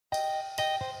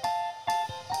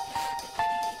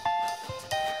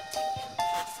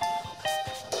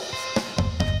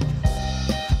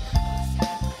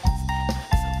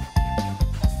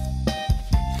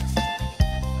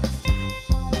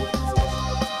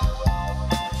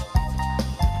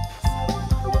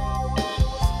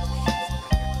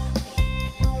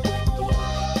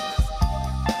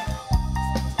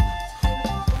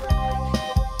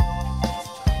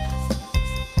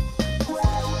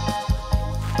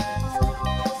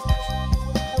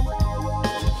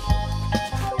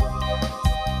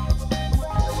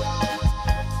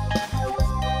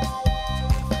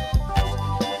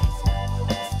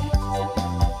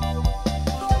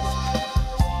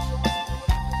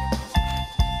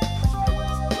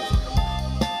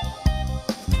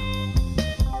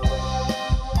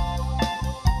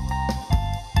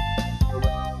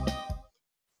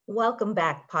Welcome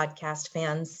back, podcast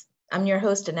fans. I'm your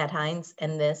host, Annette Hines,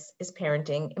 and this is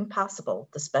Parenting Impossible,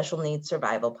 the Special Needs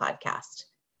Survival Podcast.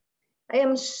 I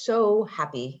am so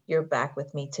happy you're back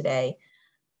with me today.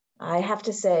 I have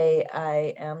to say,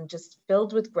 I am just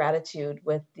filled with gratitude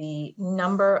with the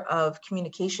number of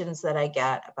communications that I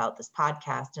get about this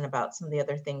podcast and about some of the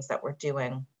other things that we're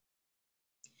doing.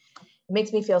 It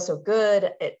makes me feel so good.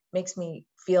 It makes me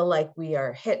feel like we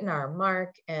are hitting our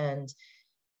mark. And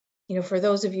for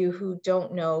those of you who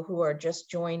don't know, who are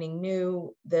just joining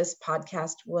new, this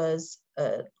podcast was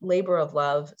a labor of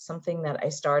love, something that I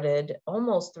started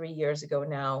almost 3 years ago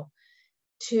now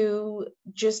to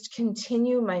just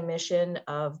continue my mission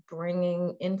of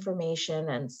bringing information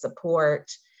and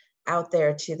support out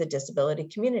there to the disability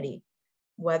community.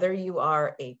 Whether you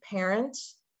are a parent,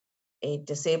 a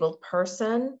disabled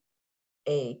person,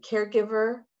 a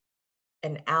caregiver,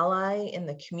 an ally in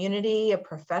the community, a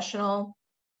professional,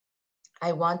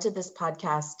 I wanted this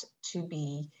podcast to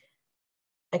be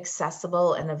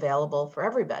accessible and available for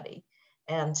everybody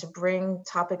and to bring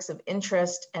topics of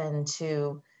interest and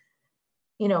to,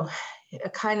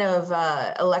 kind of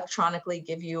electronically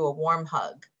give you a warm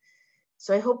hug.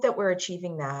 So I hope that we're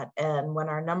achieving that. And when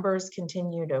our numbers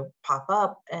continue to pop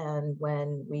up and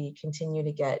when we continue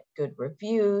to get good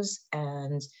reviews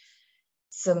and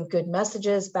some good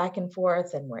messages back and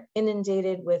forth, and we're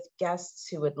inundated with guests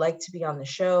who would like to be on the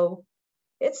show,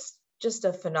 it's just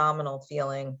a phenomenal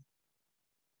feeling.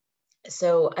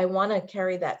 So I want to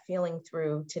carry that feeling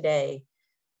through today.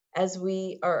 As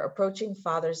we are approaching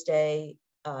Father's Day,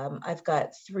 I've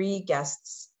got 3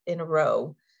 guests in a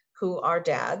row who are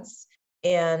dads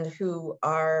and who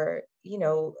are,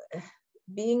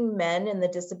 being men in the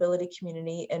disability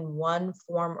community in one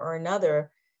form or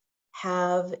another,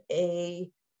 have a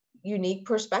unique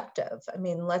perspective. I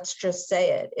mean, let's just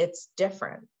say it. It's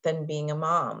different than being a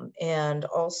mom. And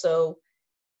also,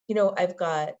 I've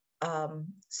got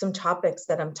some topics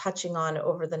that I'm touching on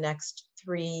over the next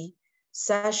 3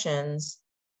 sessions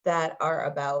that are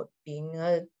about being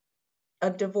a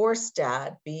divorced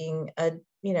dad, being a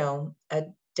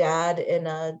dad in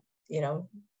a,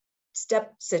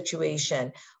 step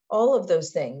situation, all of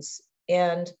those things.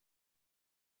 And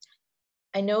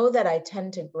I know that I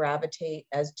tend to gravitate,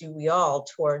 as do we all,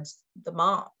 towards the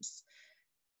moms.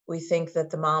 We think that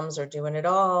the moms are doing it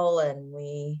all, and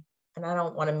I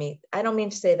don't mean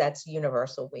to say that's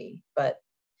universal but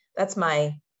that's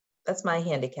my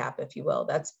handicap, if you will.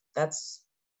 That's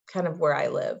kind of where I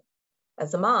live.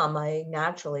 As a mom, I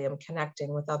naturally am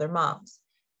connecting with other moms.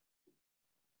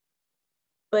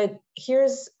 But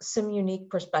here's some unique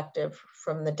perspective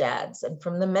from the dads and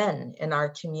from the men in our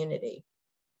community.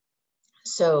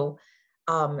 So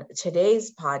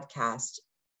today's podcast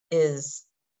is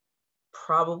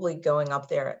probably going up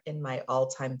there in my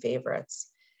all-time favorites.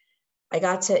 I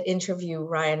got to interview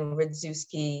Ryan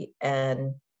Radzewski,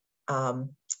 and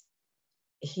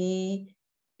he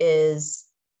is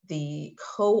the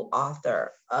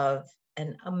co-author of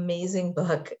an amazing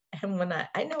book. And when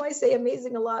I know I say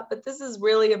amazing a lot, but this is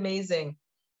really amazing.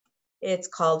 It's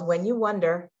called When You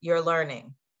Wonder, You're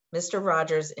Learning: Mr.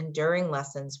 Rogers' Enduring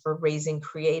Lessons for Raising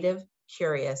Creative,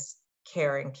 Curious,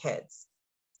 Caring Kids.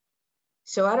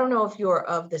 So I don't know if you're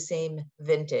of the same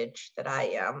vintage that I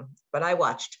am, but I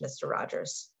watched Mr.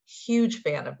 Rogers. Huge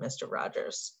fan of Mr.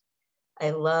 Rogers.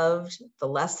 I loved the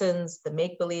lessons, the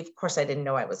make-believe. Of course, I didn't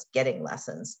know I was getting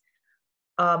lessons.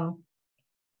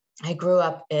 I grew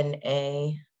up in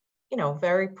a,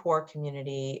 very poor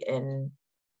community in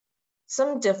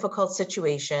some difficult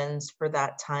situations for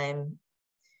that time.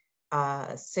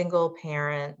 Single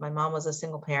parent. My mom was a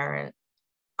single parent.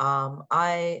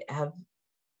 I have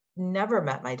never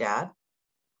met my dad.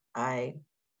 I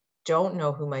don't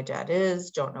know who my dad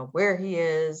is, don't know where he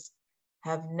is,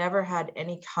 have never had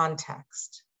any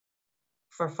context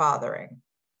for fathering.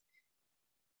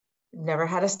 Never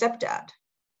had a stepdad.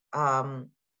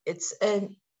 It's a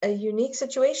unique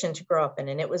situation to grow up in,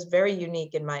 and it was very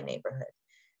unique in my neighborhood.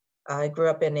 I grew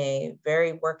up in a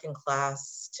very working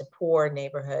class to poor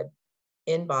neighborhood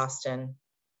in Boston,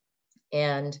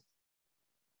 and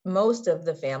most of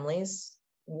the families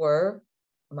were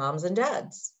moms and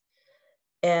dads,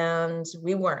 and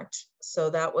we weren't. So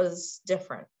that was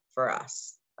different for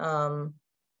us.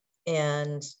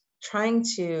 And trying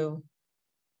to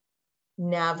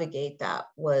navigate that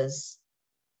was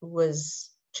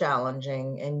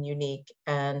challenging and unique,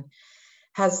 and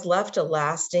has left a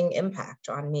lasting impact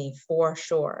on me for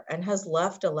sure, and has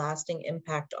left a lasting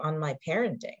impact on my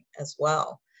parenting as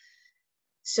well.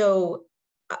 So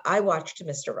I watched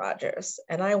Mr. Rogers,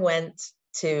 and I went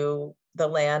to the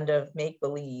land of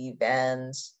make-believe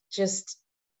and just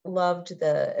loved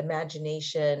the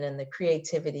imagination and the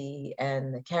creativity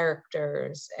and the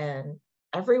characters, and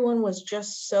everyone was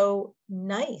just so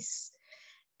nice,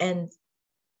 and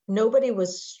nobody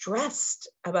was stressed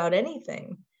about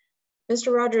anything.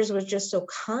 Mr. Rogers was just so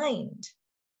kind,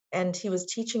 and he was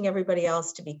teaching everybody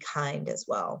else to be kind as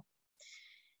well.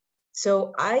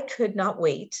 So I could not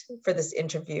wait for this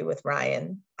interview with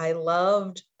Ryan. I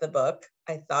loved the book.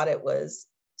 I thought it was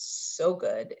so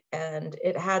good, and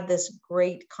it had this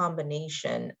great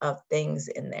combination of things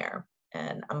in there.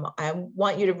 And I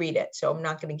want you to read it, so I'm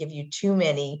not going to give you too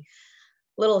many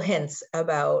little hints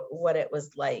about what it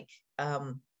was like.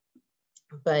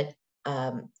 But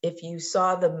if you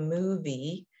saw the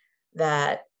movie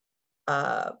that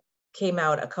came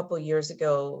out a couple years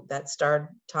ago that starred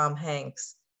Tom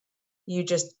Hanks, you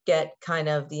just get kind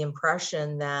of the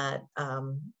impression that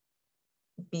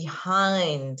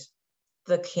behind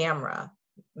the camera,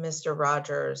 Mr.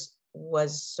 Rogers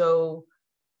was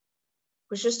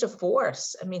just a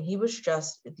force. I mean, he was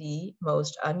just the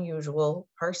most unusual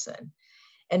person.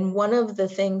 And one of the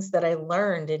things that I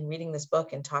learned in reading this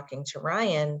book and talking to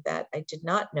Ryan that I did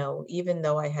not know, even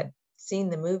though I had seen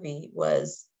the movie,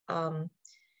 was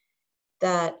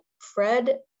that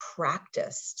Fred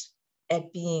practiced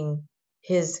at being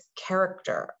his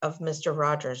character of Mr.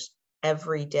 Rogers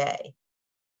every day.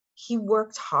 He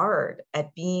worked hard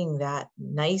at being that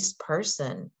nice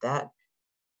person, that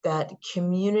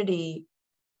community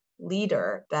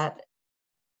leader, that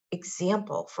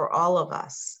example for all of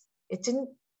us.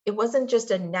 It wasn't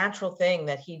just a natural thing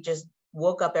that he just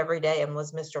woke up every day and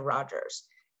was Mr. Rogers.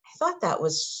 I thought that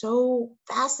was so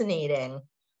fascinating,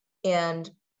 and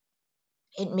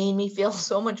it made me feel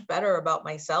so much better about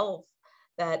myself,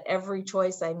 that every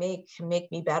choice I make can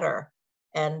make me better,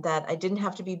 and that I didn't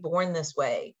have to be born this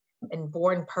way and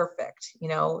born perfect,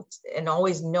 and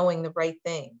always knowing the right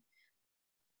thing.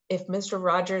 If Mr.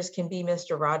 Rogers can be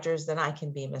Mr. Rogers, then I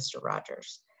can be Mr.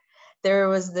 Rogers. There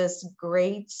was this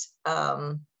great,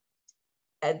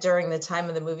 during the time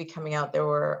of the movie coming out, there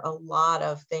were a lot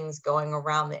of things going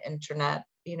around the internet.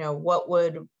 What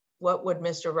would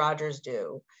Mr. Rogers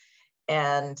do?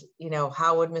 And,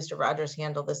 how would Mr. Rogers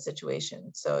handle this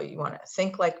situation? So you want to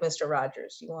think like Mr.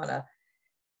 Rogers. You want to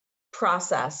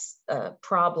process a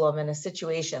problem in a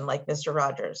situation like Mr.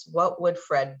 Rogers. What would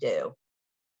Fred do?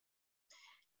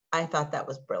 I thought that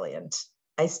was brilliant.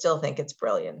 I still think it's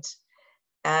brilliant.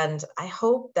 And I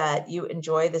hope that you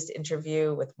enjoy this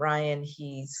interview with Ryan.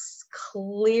 He's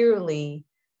clearly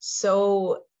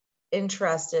so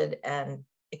interested and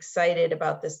excited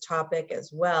about this topic as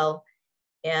well.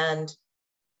 And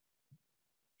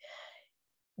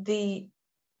the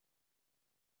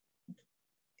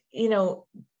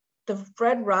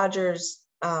Fred Rogers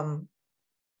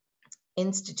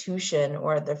institution,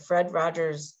 or the Fred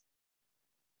Rogers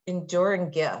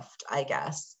enduring gift, I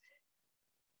guess,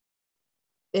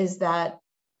 is that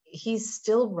he's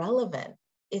still relevant.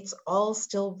 It's all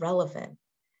still relevant.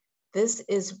 This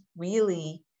is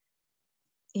really,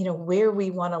 where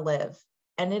we want to live.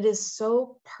 And it is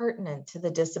so pertinent to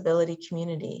the disability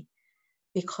community,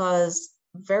 because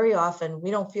very often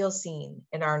we don't feel seen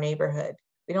in our neighborhood.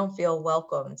 We don't feel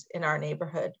welcomed in our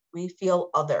neighborhood. We feel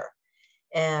other.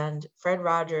 And Fred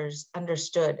Rogers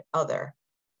understood other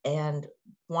and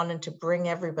wanted to bring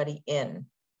everybody in.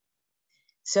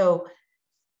 So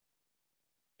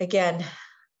again,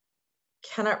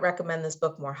 cannot recommend this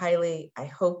book more highly. I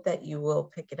hope that you will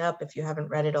pick it up if you haven't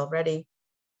read it already.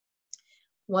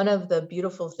 One of the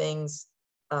beautiful things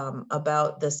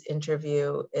about this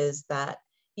interview is that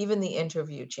even the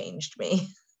interview changed me.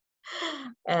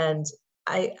 And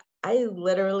I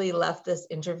literally left this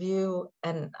interview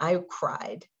and I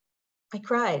cried. I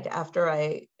cried after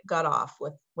I got off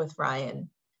with Ryan,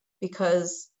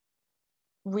 because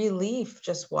relief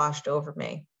just washed over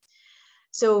me.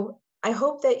 So I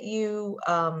hope that you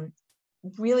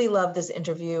really love this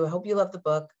interview. I hope you love the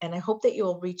book, and I hope that you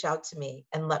will reach out to me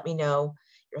and let me know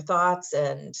your thoughts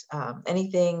and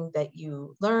anything that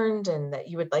you learned and that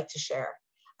you would like to share.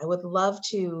 I would love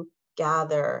to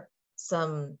gather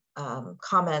some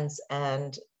comments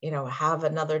and have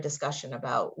another discussion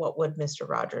about what would Mr.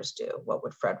 Rogers do? What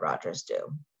would Fred Rogers do?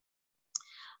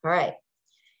 All right,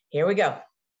 here we go.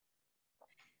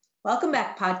 Welcome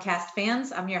back, podcast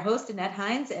fans. I'm your host, Annette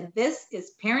Hines, and this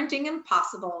is Parenting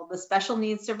Impossible, the Special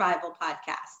Needs Survival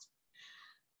Podcast.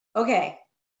 Okay,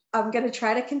 I'm going to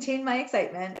try to contain my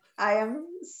excitement. I am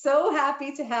so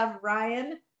happy to have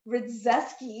Ryan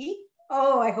Rydzewski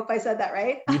Oh, I hope I said that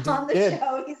right. You On the did.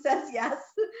 show, he says yes.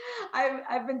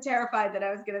 I've been terrified that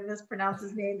I was going to mispronounce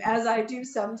his name, as I do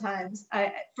sometimes.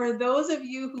 For those of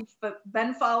you who've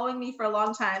been following me for a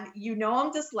long time, you know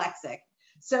I'm dyslexic.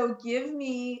 So give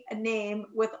me a name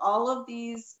with all of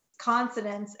these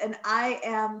consonants, and I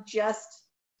am just,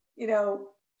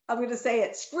 I'm going to say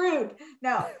it, screwed.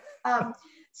 No.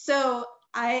 So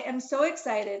I am so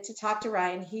excited to talk to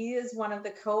Ryan. He is one of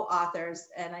the co-authors,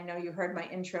 and I know you heard my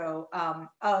intro,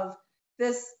 of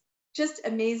this just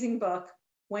amazing book,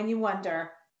 When You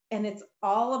Wonder. And it's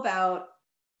all about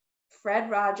Fred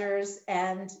Rogers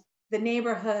and the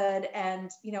neighborhood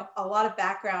and, a lot of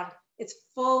background. It's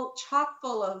chock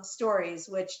full of stories,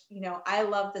 which, I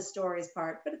love the stories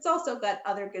part, but it's also got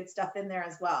other good stuff in there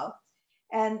as well.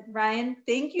 And Ryan,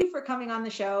 thank you for coming on the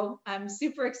show. I'm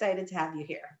super excited to have you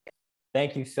here.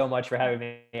 Thank you so much for having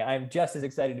me. I'm just as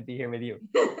excited to be here with you.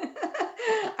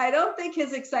 I don't think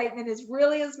his excitement is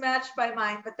really as matched by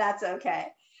mine, but that's okay.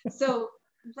 So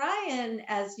Ryan,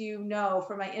 as you know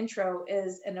from my intro,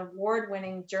 is an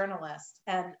award-winning journalist.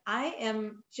 And I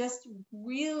am just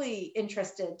really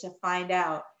interested to find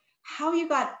out how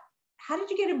did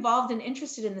you get involved and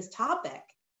interested in this topic?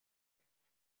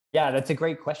 Yeah, that's a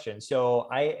great question. So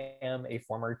I am a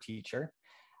former teacher.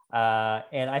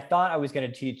 And I thought I was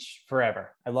going to teach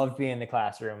forever. I loved being in the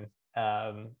classroom.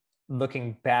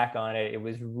 Looking back on it, it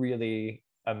was really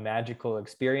a magical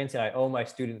experience. And I owe my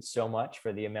students so much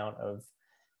for the amount of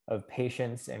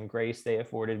patience and grace they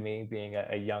afforded me being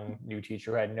a young new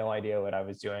teacher who had no idea what I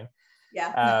was doing.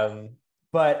 Yeah.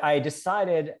 But I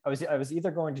decided I was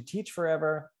either going to teach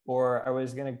forever or I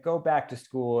was going to go back to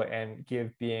school and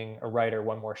give being a writer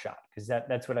one more shot, because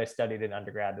that's what I studied in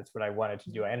undergrad. That's what I wanted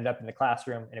to do. I ended up in the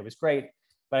classroom and it was great,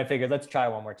 but I figured let's try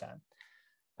one more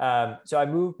time. So I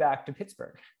moved back to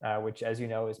Pittsburgh, which, as you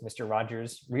know, is Mr.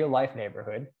 Rogers' real life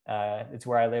neighborhood. It's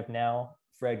where I live now.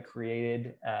 Fred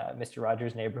created Mr.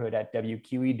 Rogers' neighborhood at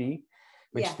WQED,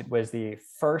 which was the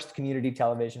first community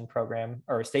television program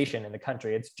or station in the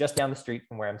country. It's just down the street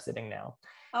from where I'm sitting now.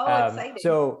 Oh, exciting.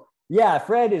 So yeah,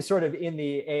 Fred is sort of in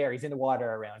the air. He's in the water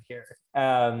around here.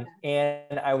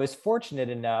 And I was fortunate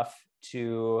enough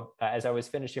to, as I was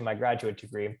finishing my graduate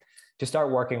degree, to start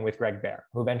working with Greg Bear,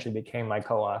 who eventually became my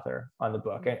co-author on the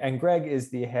book. And Greg is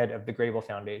the head of the Grable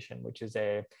Foundation, which is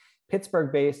a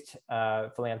Pittsburgh-based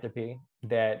philanthropy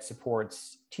that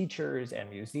supports teachers and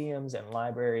museums and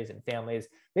libraries and families,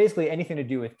 basically anything to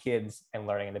do with kids and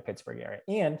learning in the Pittsburgh area,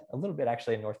 and a little bit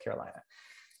actually in North Carolina.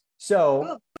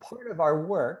 So part of our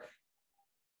work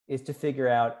is to figure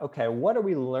out, okay, what are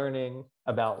we learning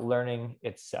about learning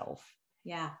itself?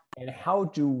 Yeah. And how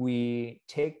do we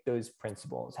take those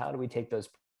principles? How do we take those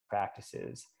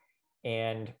practices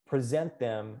and present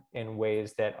them in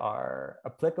ways that are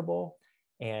applicable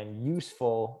and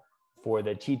useful for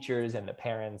the teachers and the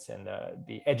parents and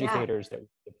the educators that we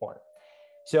support?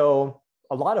 So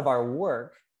a lot of our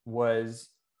work was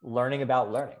learning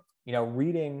about learning,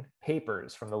 reading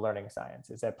papers from the learning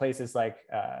sciences at places like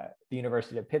the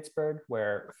University of Pittsburgh,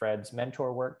 where Fred's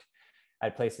mentor worked,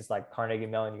 at places like Carnegie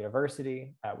Mellon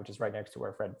University, which is right next to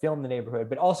where Fred filmed The Neighborhood,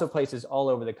 but also places all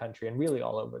over the country and really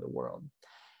all over the world.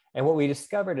 And what we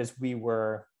discovered as we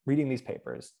were reading these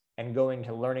papers and going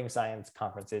to learning science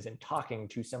conferences and talking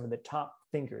to some of the top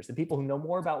thinkers, the people who know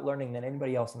more about learning than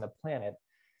anybody else on the planet,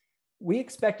 we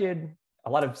expected a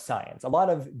lot of science, a lot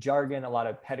of jargon, a lot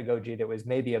of pedagogy that was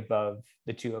maybe above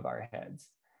the two of our heads.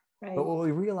 Right. But what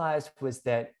we realized was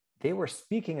that they were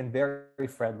speaking in very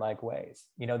Fred-like ways.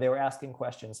 They were asking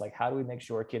questions like, how do we make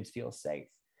sure kids feel safe?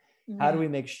 Mm-hmm. How do we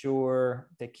make sure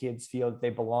that kids feel that they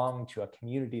belong to a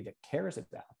community that cares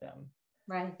about them?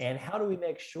 Right. And how do we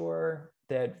make sure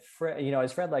that,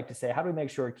 as Fred liked to say, how do we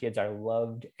make sure kids are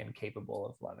loved and capable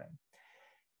of loving?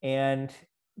 And,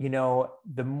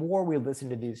 the more we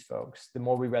listened to these folks, the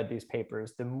more we read these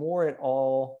papers, the more it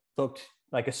all looked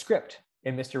like a script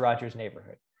in Mr. Rogers'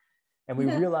 Neighborhood. And we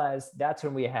realized that's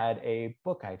when we had a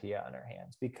book idea on our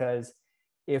hands, because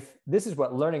if this is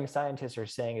what learning scientists are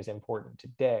saying is important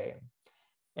today,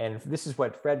 and if this is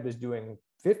what Fred was doing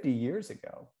 50 years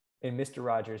ago in Mr.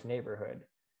 Rogers' Neighborhood,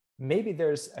 maybe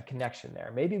there's a connection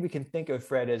there. Maybe we can think of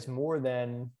Fred as more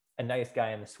than a nice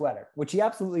guy in the sweater, which he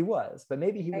absolutely was, but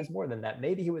maybe he was more than that.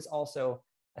 Maybe he was also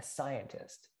a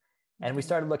scientist. And we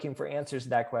started looking for answers to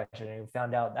that question, and we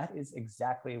found out that is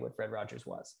exactly what Fred Rogers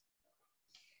was.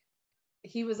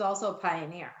 He was also a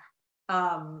pioneer.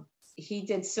 He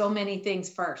did so many things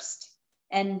first,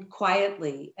 and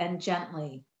quietly and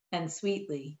gently and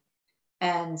sweetly.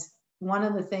 And one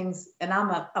of the things, and I'm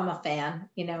a fan,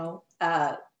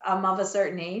 I'm of a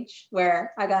certain age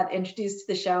where I got introduced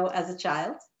to the show as a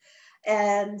child.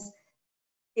 And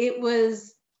it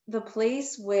was the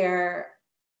place where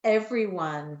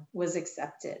everyone was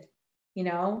accepted, you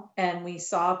know, and we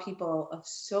saw people of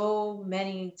so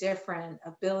many different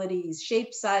abilities,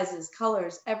 shapes, sizes,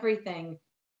 colors, everything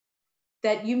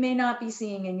that you may not be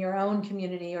seeing in your own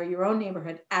community or your own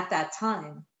neighborhood at that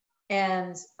time.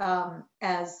 And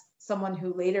as someone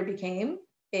who later became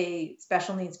a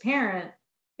special needs parent,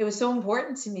 it was so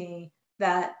important to me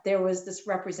that there was this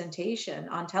representation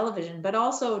on television, but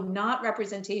also not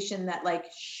representation that like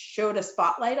showed a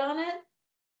spotlight on it,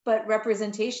 but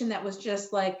representation that was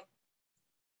just like,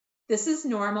 this is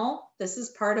normal, this is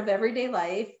part of everyday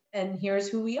life, and here's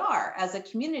who we are as a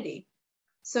community.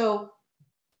 So,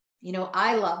 you know,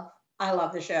 I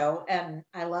love the show, and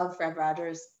I love Fred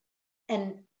Rogers.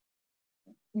 And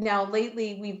now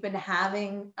lately we've been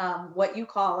having what you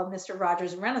call a Mr.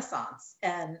 Rogers Renaissance,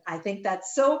 and I think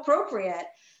that's so appropriate.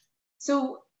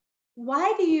 So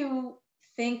why do you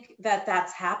think that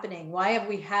that's happening? Why have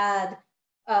we had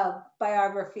a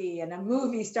biography and a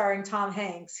movie starring Tom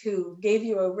Hanks, who gave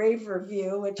you a rave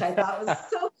review, which I thought was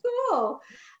so cool?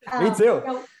 Me too. You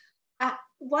know,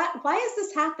 why is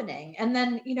this happening? And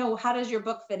then, you know, how does your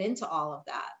book fit into all of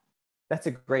that? That's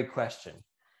a great question.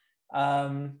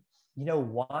 You know,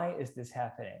 why is this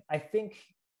happening? I think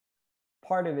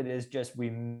part of it is just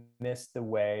we missed the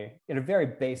way, at a very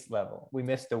base level, we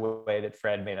missed the way that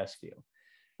Fred made us feel,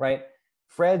 right?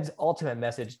 Fred's ultimate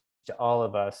message to all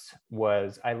of us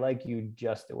was, I like you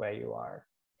just the way you are.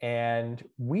 And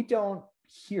we don't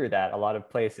hear that a lot of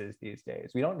places these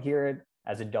days. We don't hear it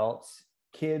as adults.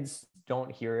 Kids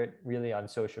don't hear it really on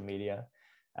social media.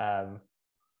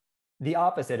 The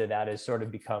opposite of that is sort of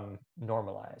become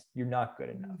normalized. You're not good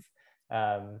enough.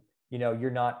 You know,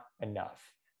 you're not enough.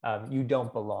 You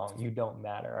don't belong. You don't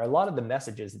matter. A lot of the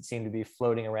messages that seem to be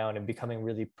floating around and becoming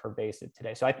really pervasive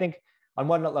today. So I think on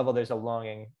one level, there's a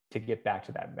longing to get back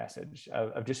to that message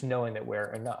of just knowing that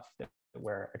we're enough, that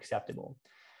we're acceptable.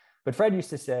 But Fred used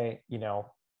to say, you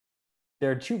know,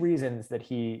 there are two reasons that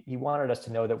he wanted us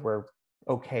to know that we're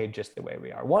okay just the way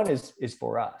we are. One is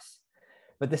for us.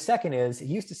 But the second is, he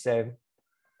used to say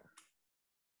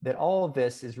that all of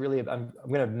this is really, I'm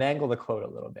going to mangle the quote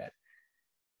a little bit.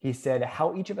 He said,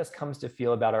 how each of us comes to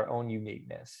feel about our own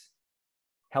uniqueness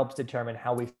helps determine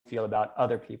how we feel about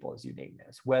other people's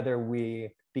uniqueness, whether we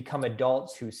become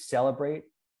adults who celebrate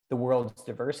the world's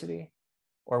diversity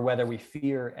or whether we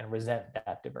fear and resent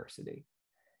that diversity.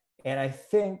 And I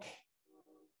think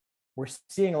we're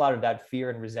seeing a lot of that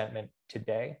fear and resentment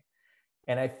today.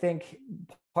 And I think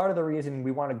part of the reason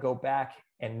we want to go back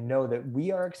and know that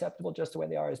we are acceptable just the way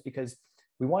they are is because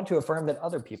we want to affirm that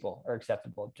other people are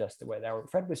acceptable just the way they are.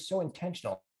 Fred was so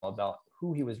intentional about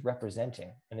who he was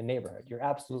representing in the neighborhood. You're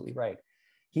absolutely right.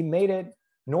 He made it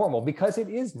normal because it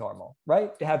is normal,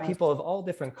 right? To have people of all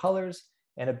different colors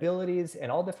and abilities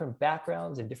and all different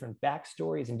backgrounds and different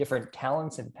backstories and different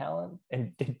talents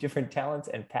and different talents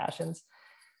and passions.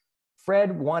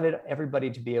 Fred wanted everybody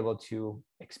to be able to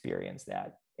experience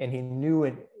that. And he knew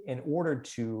in order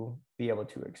to be able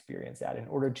to experience that, in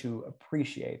order to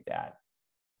appreciate that,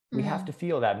 we have to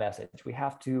feel that message. We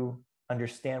have to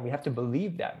understand, we have to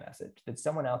believe that message, that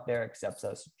someone out there accepts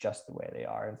us just the way they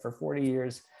are. And for 40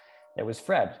 years, it was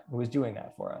Fred who was doing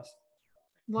that for us.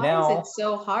 Why is it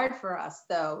so hard for us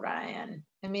though, Ryan?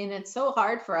 I mean, it's so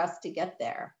hard for us to get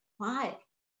there. Why?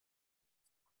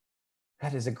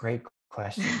 That is a great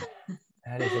question.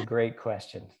 That is a great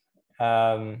question.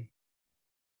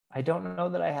 I don't know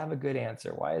that I have a good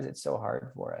answer. Why is it so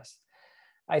hard for us?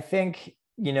 I think,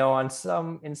 you know, in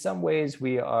some ways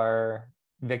we are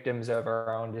victims of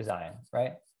our own design,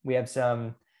 right? We have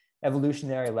some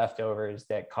evolutionary leftovers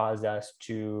that cause us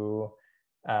to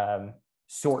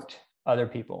sort other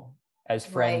people as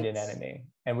friend and enemy.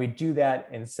 And we do that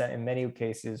in many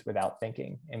cases without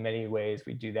thinking. In many ways,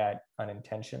 we do that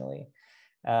unintentionally.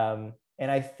 And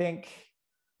I think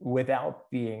without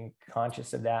being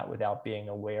conscious of that, without being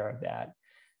aware of that,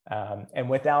 and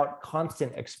without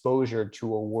constant exposure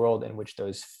to a world in which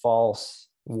those false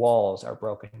walls are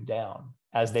broken down,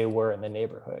 as they were in the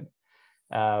neighborhood,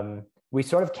 we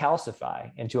sort of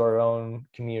calcify into our own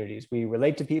communities. We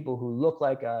relate to people who look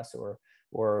like us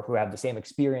or who have the same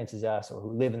experience as us or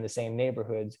who live in the same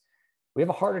neighborhoods. We have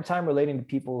a harder time relating to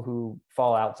people who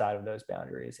fall outside of those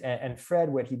boundaries. And Fred,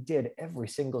 what he did every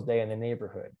single day in the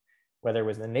neighborhood, whether it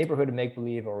was in the neighborhood of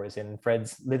make-believe or was in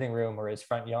Fred's living room or his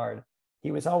front yard,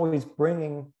 he was always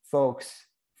bringing folks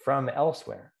from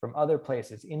elsewhere, from other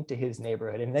places into his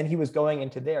neighborhood. And then he was going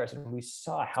into theirs, and we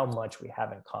saw how much we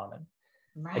have in common.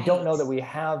 Right. I don't know that we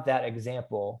have that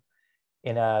example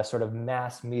in a sort of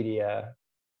mass media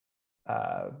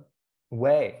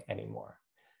way anymore.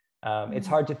 It's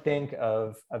hard to think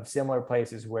of similar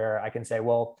places where I can say,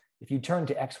 well, if you turn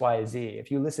to X, Y, Z,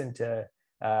 if you listen to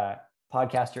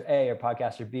podcaster A or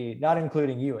podcaster B, not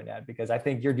including you, Annette, because I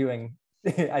think you're doing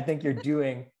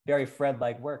very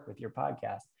Fred-like work with your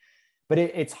podcast. But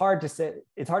it's hard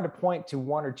to point to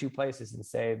one or two places and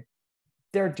say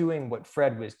they're doing what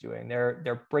Fred was doing.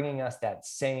 They're bringing us that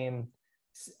same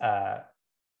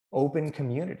open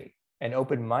community and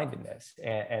open-mindedness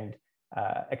and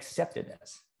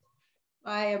acceptedness.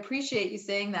 I appreciate you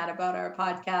saying that about our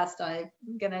podcast. I'm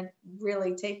going to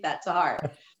really take that to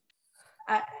heart.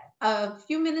 A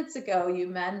few minutes ago, you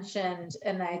mentioned,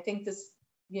 and I think this,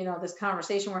 this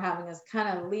conversation we're having is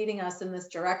kind of leading us in this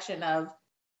direction of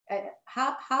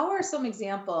how are some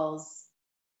examples,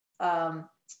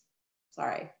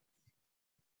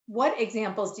 what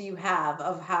examples do you have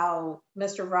of how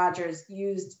Mr. Rogers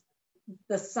used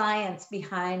the science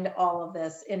behind all of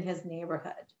this in his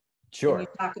neighborhood? Sure. And you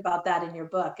talk about that in your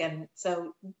book. And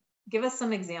so give us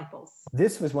some examples.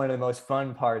 This was one of the most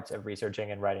fun parts of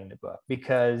researching and writing the book,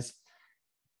 because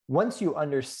once you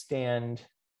understand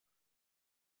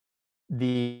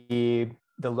the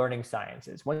learning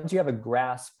sciences, once you have a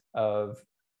grasp of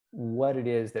what it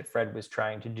is that Fred was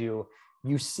trying to do,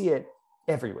 you see it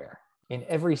everywhere. In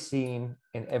every scene,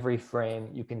 in every frame,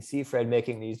 you can see Fred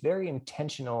making these very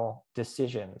intentional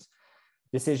decisions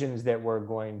that were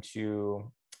going to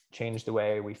change the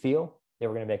way we feel. They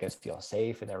were going to make us feel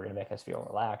safe, and they were going to make us feel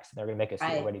relaxed, and they were going to make us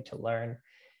feel ready to learn.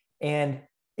 And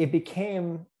it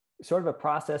became sort of a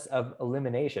process of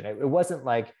elimination. It wasn't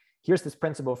like, here's this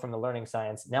principle from the learning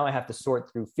science, now I have to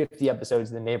sort through 50 episodes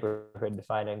of The Neighborhood to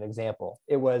find an example.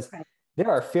 It was, there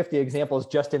are 50 examples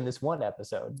just in this one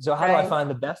episode. So how do I find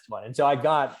the best one? And so I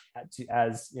got to,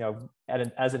 as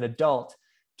an adult,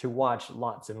 to watch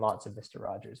lots and lots of Mr.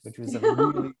 Rogers, which was a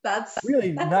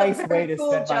really nice way to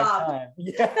spend my time.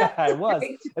 Yeah, it was,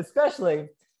 especially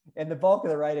in the bulk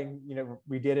of the writing,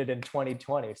 we did it in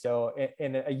 2020. So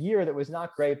in a year that was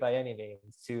not great by any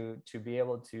means, to be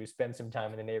able to spend some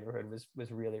time in the neighborhood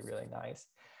was really, really nice.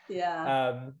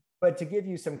 Yeah. But to give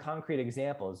you some concrete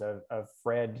examples of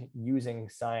Fred using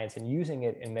science and using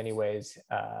it in many ways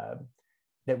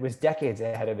that was decades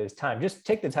ahead of his time. Just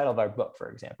take the title of our book, for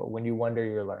example, When You Wonder,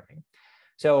 You're Learning.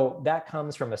 So that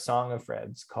comes from a song of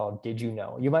Fred's called Did You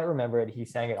Know? You might remember it. He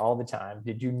sang it all the time.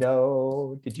 Did you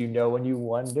know when you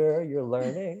wonder, you're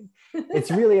learning?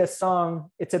 It's really a song.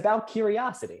 It's about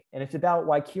curiosity, and it's about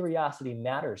why curiosity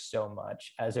matters so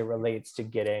much as it relates to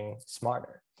getting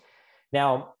smarter.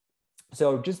 Now,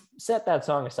 so just set that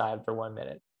song aside for 1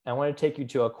 minute. I want to take you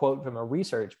to a quote from a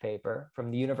research paper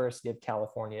from the University of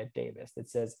California at Davis that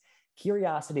says,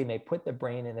 curiosity may put the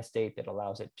brain in a state that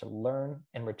allows it to learn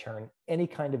and return any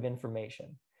kind of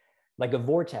information, like a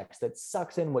vortex that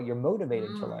sucks in what you're motivated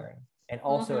to learn and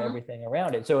also everything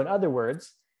around it. So in other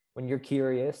words, when you're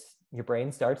curious, your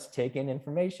brain starts to take in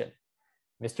information.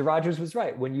 Mr. Rogers was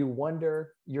right. When you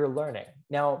wonder, you're learning.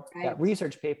 Now, that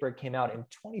research paper came out in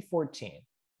 2014,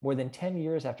 more than 10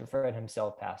 years after Fred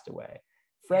himself passed away.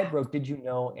 Fred wrote Did You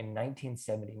Know in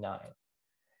 1979.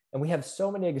 And we have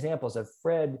so many examples of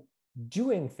Fred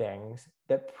doing things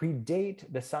that predate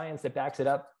the science that backs it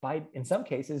up by, in some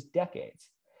cases, decades.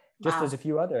 Just as a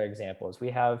few other examples, we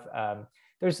have,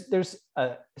 there's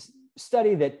a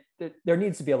study that there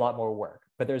needs to be a lot more work,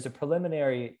 but there's a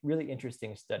preliminary, really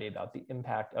interesting study about the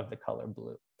impact of the color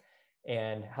blue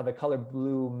and how the color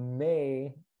blue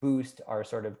may boost our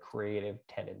sort of creative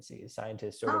tendencies.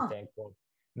 Scientists sort of think, well,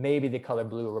 maybe the color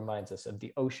blue reminds us of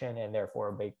the ocean and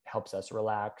therefore helps us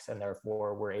relax, and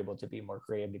therefore we're able to be more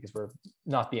creative because we're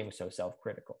not being so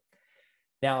self-critical.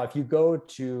 Now, if you go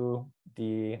to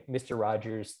the Mr.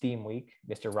 Rogers theme week,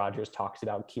 Mr. Rogers talks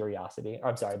about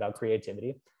about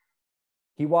creativity.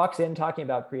 He walks in talking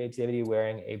about creativity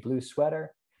wearing a blue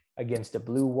sweater against a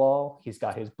blue wall. He's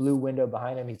got his blue window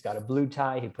behind him. He's got a blue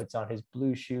tie. He puts on his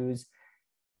blue shoes.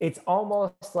 It's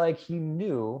almost like he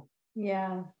knew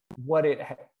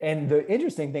and the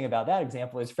interesting thing about that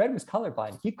example is Fred was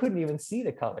colorblind. He couldn't even see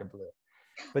the color blue.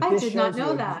 But I did not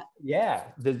know that. Yeah.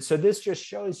 So this just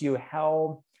shows you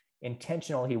how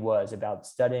intentional he was about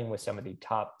studying with some of the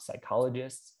top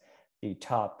psychologists, the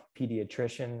top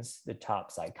pediatricians, the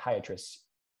top psychiatrists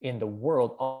in the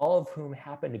world, all of whom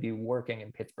happened to be working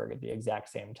in Pittsburgh at the exact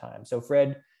same time. So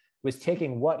Fred was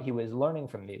taking what he was learning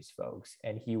from these folks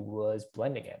and he was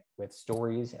blending it with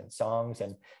stories and songs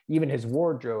and even his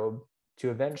wardrobe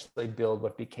to eventually build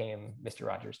what became Mr.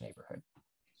 Rogers' Neighborhood.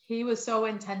 He was so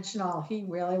intentional. He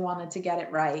really wanted to get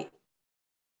it right.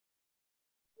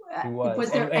 He was.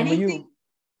 Was there anything?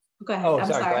 Go ahead. I'm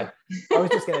sorry. Go ahead. I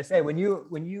was just going to say, when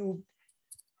you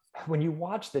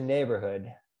watch The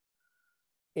Neighborhood,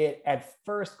 it at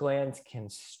first glance can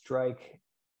strike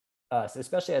us,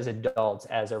 especially as adults,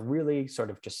 as a really sort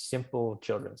of just simple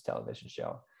children's television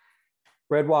show.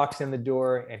 Fred walks in the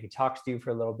door and he talks to you for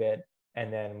a little bit,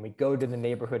 and then we go to the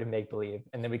neighborhood and make believe,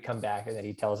 and then we come back and then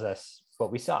he tells us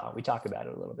what we saw. We talk about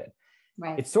it a little bit.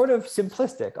 Right. It's sort of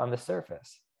simplistic on the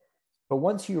surface. But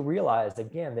once you realize,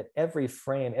 again, that every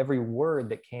frame, every word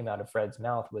that came out of Fred's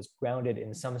mouth was grounded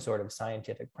in some sort of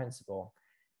scientific principle,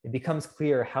 it becomes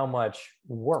clear how much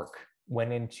work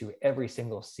went into every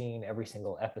single scene, every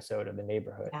single episode of the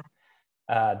neighborhood.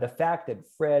 Yeah. The fact that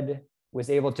Fred was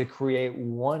able to create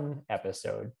one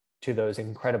episode to those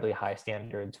incredibly high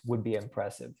standards would be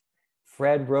impressive.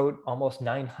 Fred wrote almost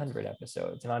 900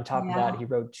 episodes. And on top of that, he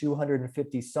wrote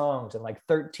 250 songs and like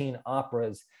 13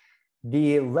 operas.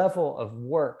 The level of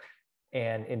work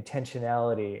and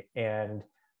intentionality and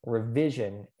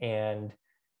revision and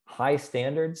high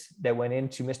standards that went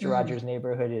into Mr. Rogers'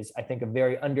 Neighborhood is, I think, a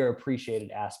very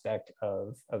underappreciated aspect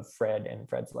of Fred and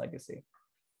Fred's legacy.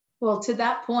 Well, to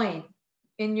that point,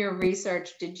 in your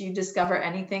research, did you discover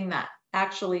anything that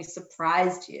actually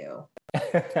surprised you?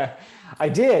 I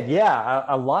did, yeah.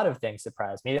 A lot of things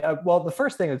surprised me. Well, the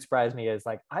first thing that surprised me is,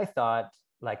 like, I thought,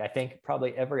 like I think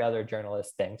probably every other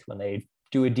journalist thinks when they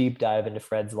do a deep dive into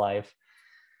Fred's life,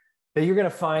 that you're going to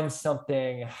find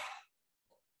something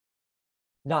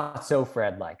not so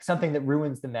Fred-like, something that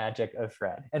ruins the magic of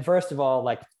Fred. And first of all,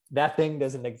 like, that thing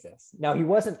doesn't exist. Now, he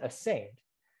wasn't a saint.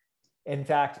 In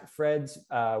fact, Fred's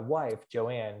wife,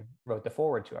 Joanne, wrote the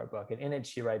foreword to our book. And in it,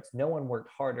 she writes, "No one worked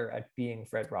harder at being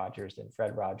Fred Rogers than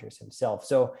Fred Rogers himself."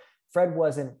 So Fred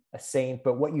wasn't a saint,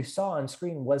 but what you saw on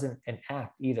screen wasn't an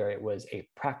act either. It was a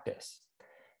practice.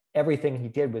 Everything he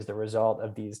did was the result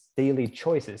of these daily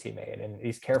choices he made and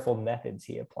these careful methods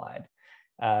he applied.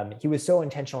 He was so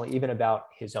intentional even about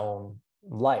his own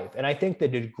life. And I think the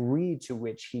degree to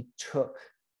which he took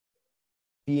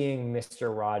being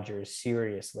Mr. Rogers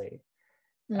seriously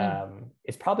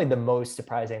is probably the most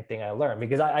surprising thing I learned,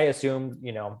 because I assumed,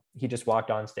 you know, he just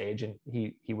walked on stage and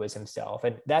he was himself.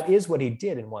 And that is what he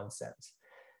did in one sense.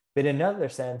 But in another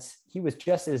sense, he was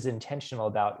just as intentional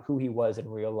about who he was in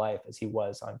real life as he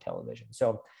was on television.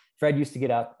 So Fred used to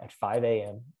get up at 5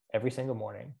 a.m. every single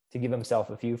morning to give himself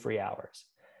a few free hours.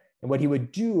 And what he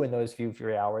would do in those few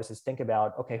free hours is think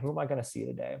about, okay, who am I going to see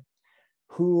today?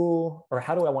 Who, or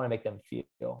how do I want to make them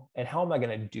feel? And how am I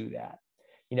going to do that?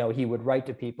 You know, he would write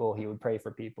to people, he would pray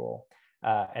for people,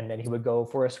 and then he would go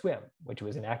for a swim, which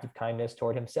was an act of kindness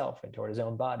toward himself and toward his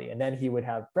own body. And then he would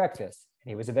have breakfast, and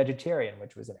he was a vegetarian,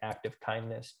 which was an act of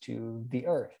kindness to the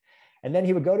earth. And then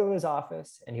he would go to his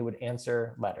office and he would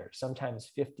answer letters,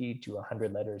 sometimes 50 to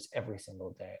 100 letters every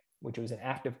single day, which was an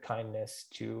act of kindness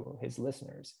to his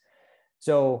listeners.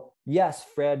 So yes,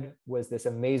 Fred was this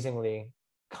amazingly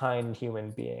kind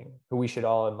human being who we should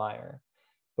all admire.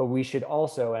 But we should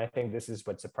also, and I think this is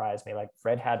what surprised me, like,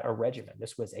 Fred had a regimen.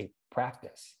 This was a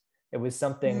practice. It was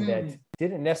something that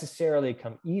didn't necessarily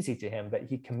come easy to him, but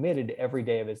he committed every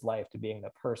day of his life to being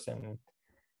the person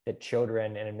that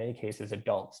children, and in many cases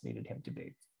adults, needed him to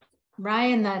be.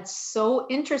 Ryan, that's so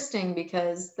interesting,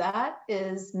 because that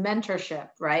is mentorship,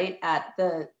 right? At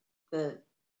the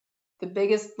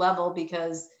biggest level,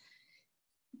 because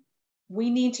we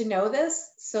need to know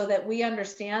this so that we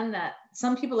understand that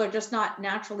some people are just not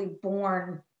naturally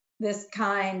born this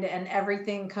kind and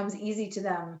everything comes easy to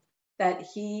them, that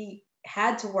he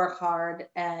had to work hard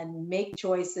and make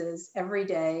choices every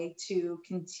day to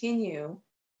continue.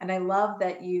 And I love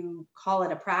that you call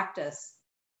it a practice.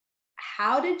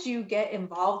 How did you get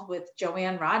involved with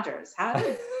Joanne Rogers? How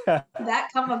did that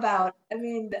come about? I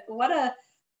mean,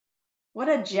 what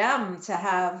a gem to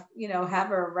have, you know, have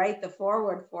her write the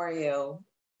foreword for you.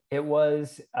 It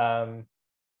was, and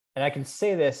I can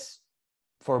say this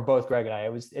for both Greg and I,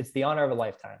 it's the honor of a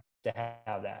lifetime to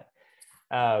have that.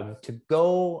 To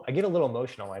go, I get a little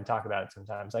emotional when I talk about it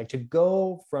sometimes, like, to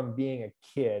go from being a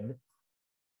kid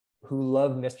who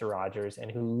loved Mr. Rogers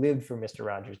and who lived for Mr.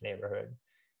 Rogers' Neighborhood,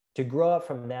 to grow up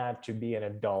from that to be an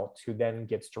adult who then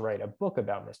gets to write a book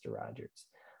about Mr. Rogers,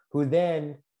 who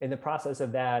then in the process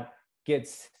of that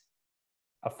gets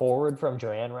a foreword from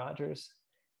Joanne Rogers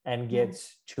and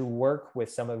gets to work with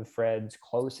some of Fred's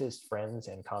closest friends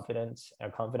and confidants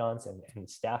and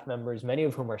staff members, many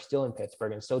of whom are still in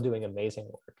Pittsburgh and still doing amazing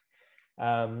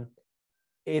work.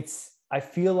 I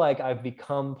feel like I've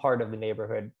become part of the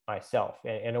neighborhood myself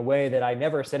in a way that I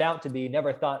never set out to be,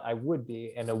 never thought I would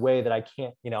be, in a way that I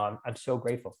can't, you know, I'm so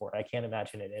grateful for it. I can't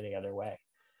imagine it any other way.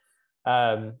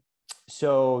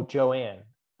 So Joanne,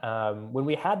 when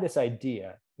we had this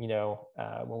idea, you know,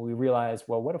 when we realized,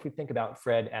 well, what if we think about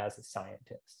Fred as a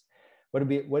scientist?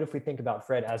 What if we think about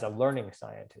Fred as a learning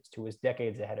scientist who was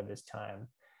decades ahead of his time?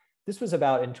 This was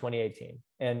about in 2018,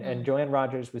 and Joanne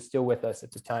Rogers was still with us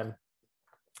at the time.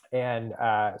 And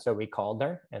so we called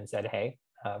her and said, hey,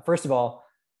 first of all,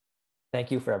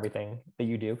 thank you for everything that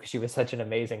you do, because she was such an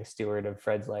amazing steward of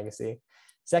Fred's legacy.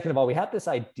 Second of all, we had this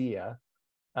idea.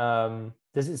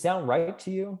 Does it sound right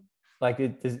to you? Like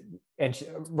it does, and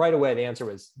right away the answer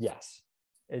was yes.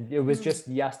 It was just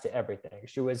yes to everything.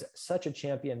 She was such a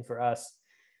champion for us.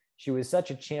 She was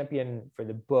such a champion for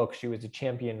the book. She was a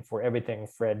champion for everything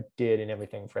Fred did and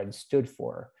everything Fred stood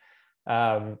for.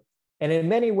 And in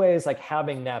many ways, like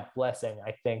having that blessing,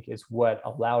 I think, is what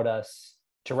allowed us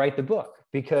to write the book,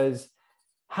 because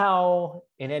how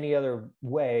in any other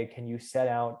way can you set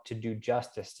out to do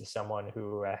justice to someone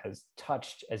who has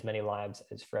touched as many lives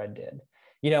as Fred did?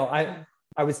 You know,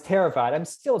 I was terrified. I'm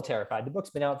still terrified. The book's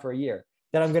been out for a year,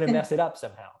 that I'm going to mess it up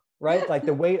somehow, right? Like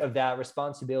the weight of that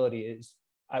responsibility is,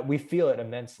 we feel it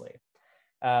immensely.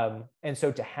 And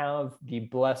so to have the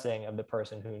blessing of the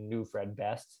person who knew Fred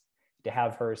best, to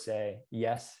have her say,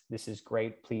 yes, this is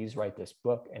great, please write this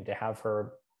book, and to have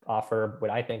her offer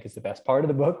what I think is the best part of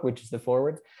the book, which is the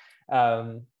foreword,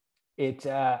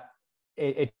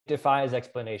 it defies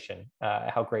explanation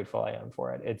how grateful I am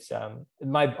for it. It's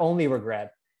my only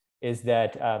regret is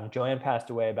that Joanne passed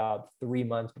away about 3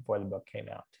 months before the book came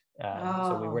out.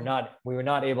 So we were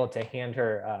not able to hand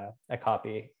her a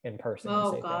copy in person.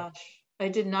 Oh gosh, I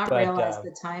did not realize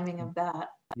the timing of that.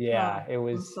 Yeah, it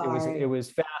was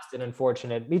fast and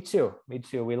unfortunate. Me too.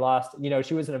 We lost, you know,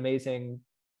 she was an amazing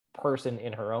person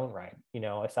in her own right. You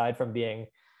know, aside from being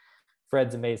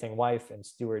Fred's amazing wife and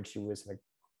steward, she was a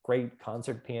great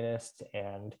concert pianist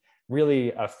and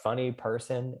really a funny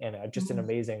person, and just an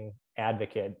amazing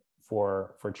advocate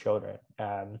for children.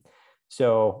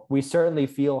 So we certainly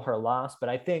feel her loss, but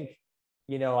I think,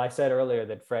 you know, I said earlier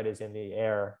that Fred is in the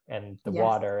air and the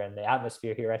water and the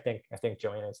atmosphere here. I think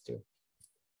Joanne is too.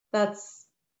 That's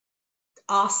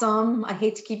awesome. I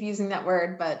hate to keep using that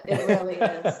word, but it really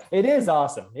is. It is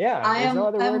awesome. Yeah.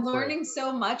 I'm learning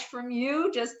so much from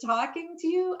you just talking to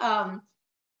you.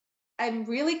 I'm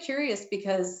really curious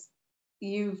because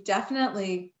you've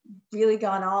definitely really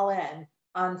gone all in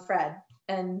on Fred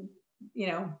and, you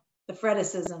know, the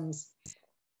Fredicisms.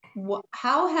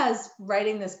 How has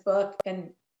writing this book and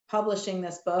publishing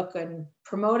this book and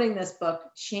promoting this book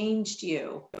changed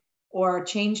you or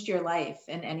changed your life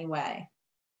in any way?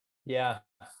 Yeah.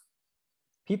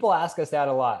 People ask us that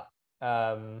a lot.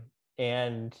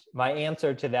 And my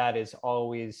answer to that is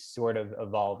always sort of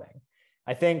evolving.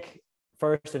 I think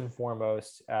first and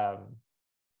foremost,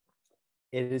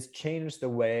 it has changed the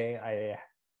way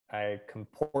I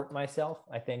comport myself,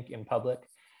 I think, in public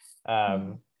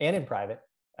and in private.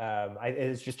 It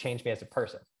has just changed me as a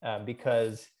person,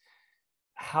 because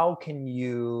how can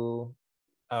you,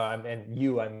 and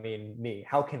you, I mean me,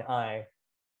 how can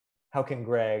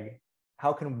Greg,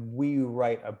 how can we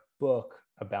write a book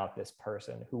about this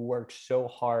person who worked so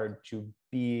hard to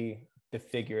be the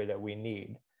figure that we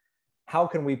need? How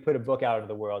can we put a book out into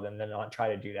the world and then not try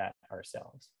to do that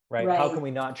ourselves, right? How can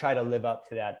we not try to live up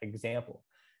to that example?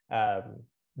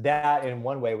 That in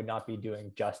one way would not be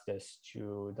doing justice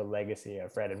to the legacy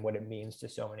of Fred and what it means to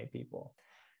so many people.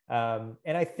 And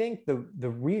I think the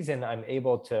reason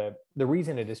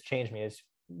it has changed me is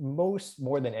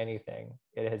more than anything,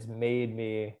 it has made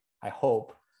me, I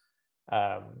hope,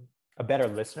 a better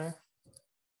listener.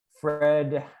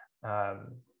 Fred,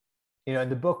 you know, in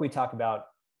the book we talk about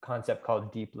a concept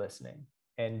called deep listening.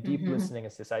 And deep listening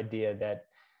is this idea that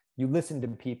you listen to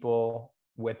people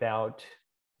without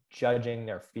judging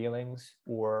their feelings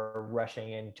or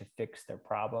rushing in to fix their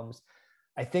problems.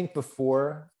 I think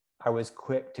before I was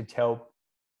quick to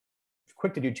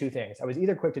do two things. I was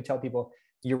either quick to tell people,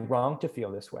 you're wrong to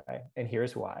feel this way, and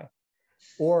here's why.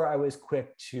 Or I was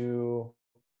quick to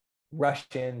rush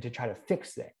in to try to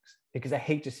fix things, because I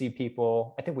hate to see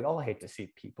people, I think we all hate to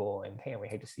see people in pain. We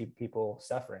hate to see people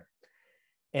suffering.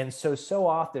 And so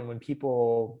often when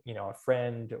people, you know, a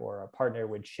friend or a partner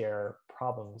would share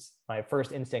problems, my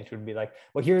first instinct would be like,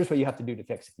 well, here's what you have to do to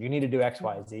fix it. You need to do X,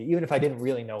 Y, Z, even if I didn't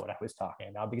really know what I was talking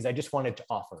about, because I just wanted to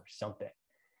offer something.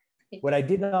 What I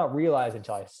did not realize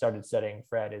until I started studying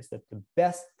Fred is that the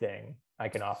best thing I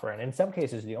can offer, and in some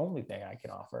cases, the only thing I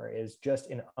can offer, is just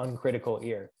an uncritical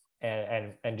ear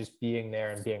and just being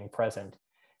there and being present.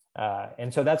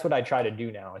 And so that's what I try to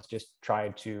do now, is just try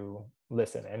to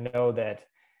listen and know that,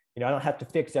 you know, I don't have to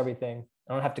fix everything.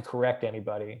 I don't have to correct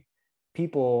anybody.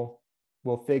 People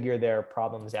will figure their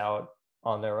problems out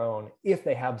on their own if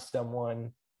they have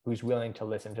someone who's willing to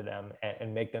listen to them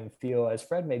and make them feel, as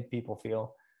Fred made people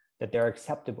feel, that they're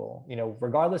acceptable,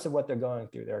 regardless of what they're going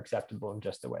through, they're acceptable in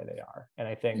just the way they are. And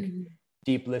I think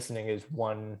deep listening is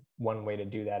one way to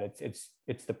do that.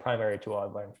 It's the primary tool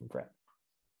I've learned from Fred.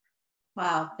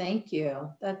 Wow, thank you.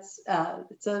 That's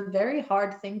it's a very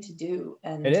hard thing to do,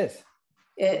 and it is.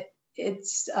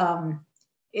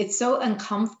 It's so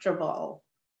uncomfortable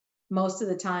most of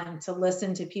the time to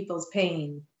listen to people's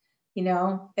pain.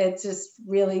 It's just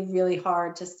really, really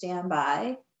hard to stand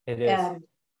by. It is. And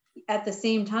at the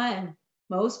same time,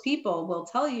 most people will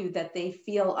tell you that they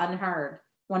feel unheard.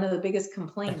 One of the biggest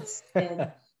complaints in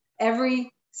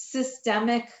every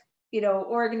systemic,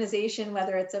 organization,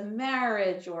 whether it's a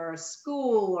marriage or a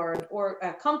school or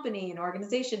a company, an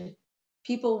organization,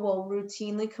 people will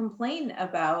routinely complain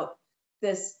about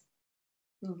this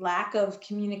lack of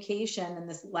communication and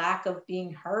this lack of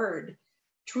being heard,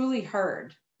 truly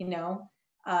heard.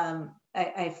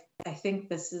 I think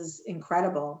this is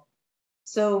incredible.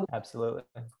 So absolutely.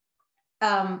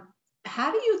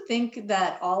 How do you think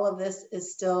that all of this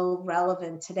is still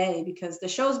relevant today? Because the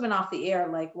show's been off the air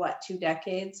like 2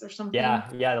 decades or something? Yeah.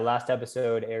 The last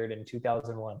episode aired in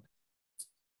 2001.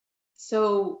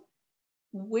 So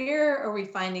where are we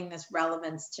finding this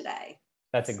relevance today?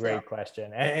 That's a great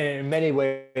question. And in many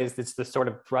ways, it's the sort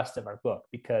of thrust of our book,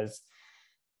 because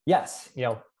yes,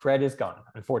 Fred is gone,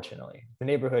 unfortunately. The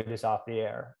Neighborhood is off the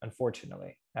air,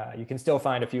 unfortunately. You can still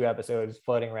find a few episodes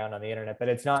floating around on the internet, but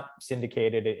it's not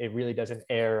syndicated. It really doesn't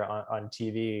air on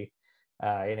TV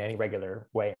in any regular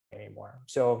way anymore.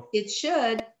 So it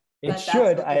should.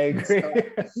 I agree.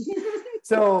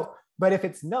 But if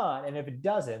it's not, and if it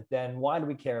doesn't, then why do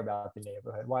we care about the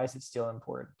Neighborhood? Why is it still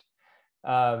important?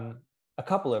 A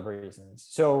couple of reasons.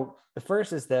 So the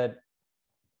first is that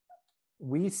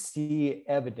we see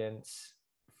evidence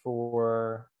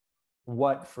for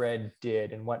what Fred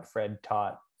did and what Fred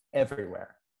taught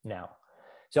everywhere now.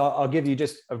 So I'll give you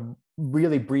just a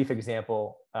really brief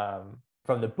example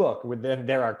from the book. Then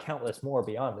there are countless more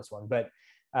beyond this one. But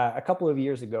a couple of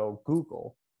years ago,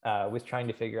 Google was trying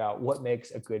to figure out what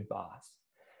makes a good boss.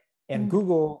 And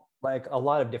Google, like a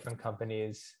lot of different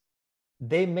companies,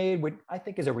 they made what I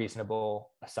think is a reasonable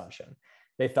assumption.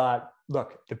 They thought,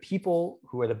 look, the people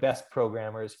who are the best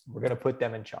programmers, we're going to put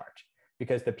them in charge,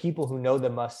 because the people who know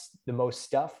the most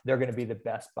stuff, they're going to be the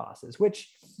best bosses, which,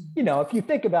 if you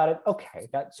think about it, okay,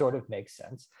 that sort of makes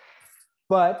sense.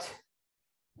 But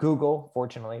Google,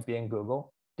 fortunately being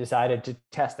Google, decided to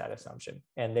test that assumption.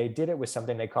 And they did it with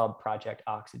something they called Project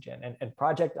Oxygen. And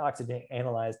Project Oxygen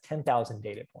analyzed 10,000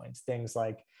 data points, things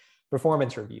like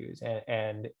performance reviews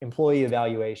and employee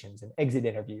evaluations and exit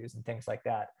interviews and things like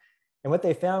that. And what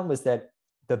they found was that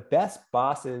the best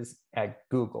bosses at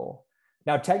Google,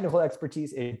 now technical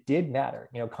expertise, it did matter,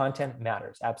 content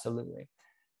matters, absolutely.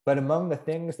 But among the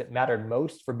things that mattered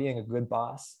most for being a good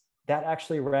boss, that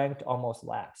actually ranked almost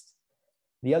last.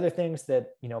 The other things that,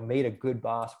 made a good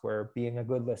boss were being a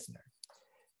good listener,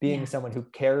 being someone who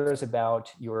cares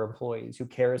about your employees, who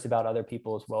cares about other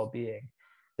people's well-being.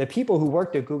 The people who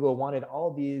worked at Google wanted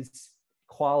all these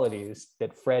qualities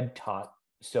that Fred taught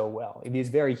so well, these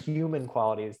very human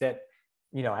qualities that,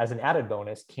 as an added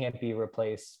bonus, can't be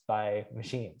replaced by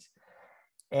machines.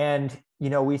 And,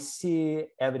 we see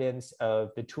evidence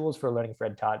of the tools for learning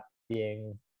Fred taught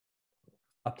being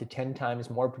up to 10 times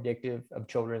more predictive of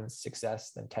children's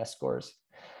success than test scores.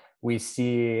 We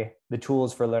see the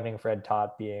tools for learning Fred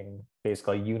taught being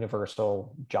basically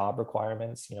universal job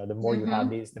requirements. The more you have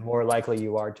these, the more likely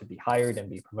you are to be hired and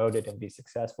be promoted and be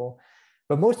successful.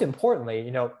 But most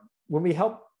importantly, when we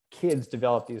help kids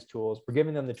develop these tools, we're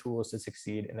giving them the tools to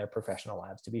succeed in their professional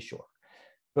lives, to be sure.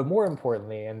 But more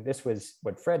importantly, and this was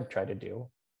what Fred tried to do,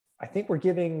 I think we're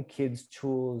giving kids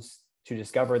tools to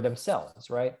discover themselves,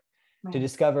 right? To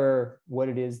discover what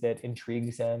it is that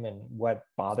intrigues them and what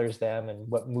bothers them and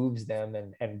what moves them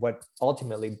and what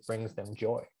ultimately brings them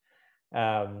joy.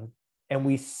 And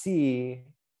we see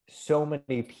so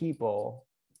many people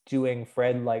doing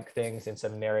Fred-like things in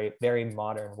some very, very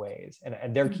modern ways.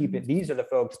 And they're these are the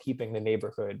folks keeping the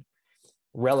Neighborhood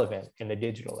relevant in the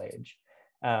digital age.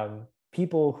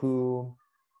 People who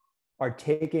are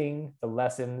taking the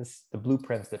lessons, the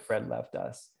blueprints that Fred left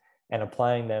us, and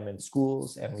applying them in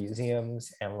schools and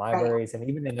museums and libraries and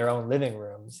even in their own living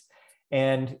rooms.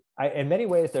 And in many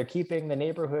ways, they're keeping the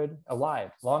Neighborhood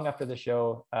alive long after the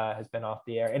show has been off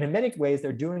the air. And in many ways,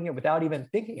 they're doing it without even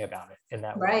thinking about it in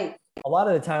that way. A lot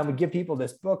of the time we give people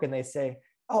this book and they say,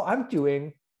 oh, I'm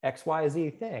doing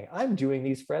XYZ thing. I'm doing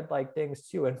these Fred-like things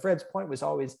too. And Fred's point was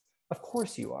always, of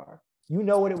course you are. You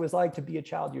know what it was like to be a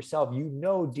child yourself. You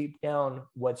know deep down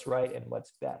what's right and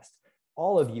what's best.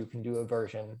 All of you can do a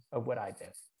version of what I did.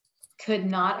 Could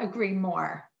not agree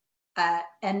more.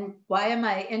 And why am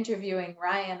I interviewing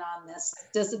Ryan on this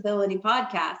disability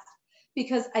podcast?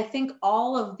 Because I think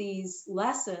all of these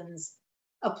lessons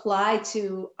apply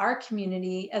to our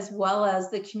community as well as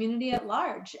the community at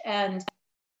large. And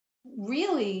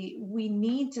really, we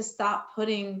need to stop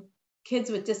putting kids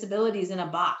with disabilities in a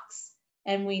box,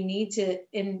 and we need to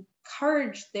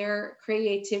encourage their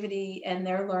creativity and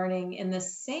their learning in the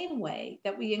same way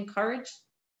that we encourage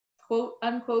quote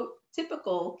unquote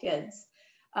typical kids.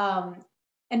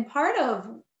 And part of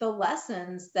the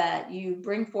lessons that you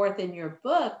bring forth in your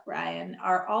book, Ryan,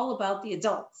 are all about the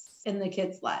adults in the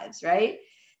kids' lives, right?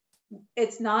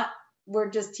 It's not, we're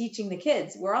just teaching the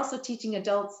kids. We're also teaching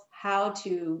adults how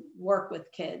to work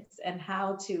with kids and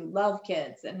how to love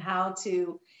kids and how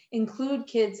to include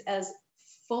kids as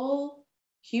full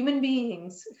human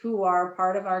beings who are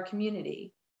part of our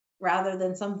community, rather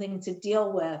than something to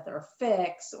deal with or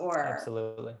fix or,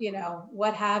 Absolutely,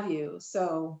 what have you.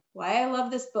 So why I love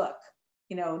this book,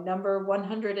 number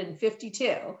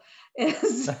 152,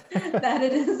 is that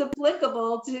it is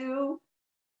applicable to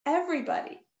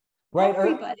everybody. Right.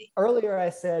 Everybody. Earlier I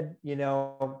said,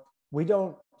 we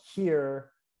don't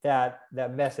hear that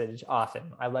message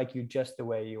often. I like you just the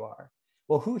way you are.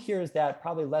 Well, who hears that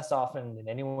probably less often than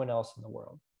anyone else in the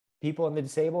world? People in the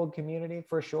disabled community,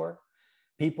 for sure.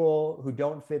 People who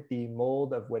don't fit the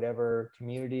mold of whatever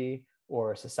community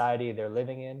or society they're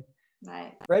living in.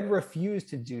 Right. Fred refused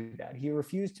to do that. He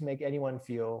refused to make anyone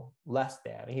feel less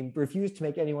than. He refused to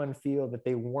make anyone feel that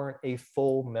they weren't a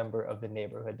full member of the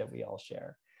neighborhood that we all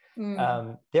share.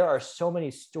 There are so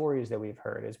many stories that we've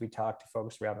heard as we talk to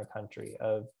folks around the country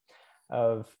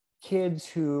of kids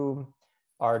who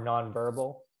are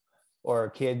nonverbal, or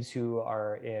kids who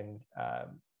are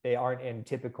they aren't in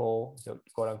typical, so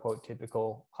quote unquote,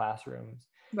 typical classrooms.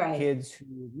 Right. Kids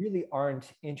who really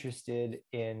aren't interested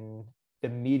in the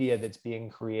media that's being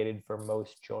created for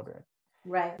most children.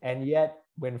 Right. And yet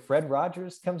when Fred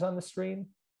Rogers comes on the screen,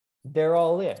 they're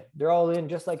all in. They're all in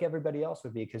just like everybody else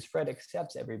would be, because Fred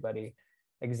accepts everybody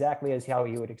exactly as how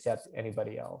he would accept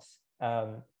anybody else.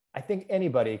 I think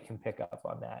anybody can pick up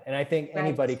on that. And I think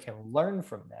anybody can learn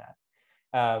from that.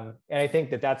 And I think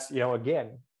that's,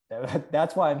 again,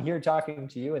 that's why I'm here talking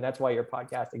to you. And that's why your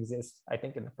podcast exists, I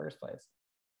think, in the first place.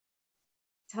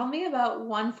 Tell me about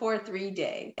 143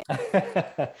 Day.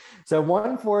 So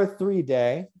 143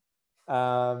 Day,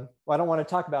 I don't want to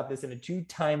talk about this in a too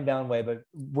time-bound way, but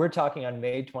we're talking on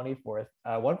May 24th.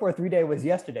 143 Day was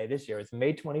yesterday this year. It's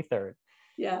May 23rd.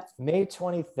 Yeah. May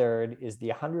 23rd is the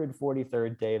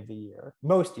 143rd day of the year,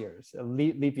 most years,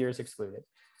 leap years excluded.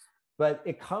 But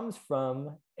it comes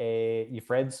from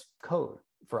Fred's code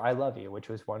for I love you, which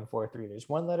was 143. There's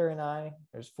one letter in I,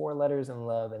 there's 4 letters in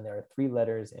love, and there are 3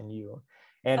 letters in you.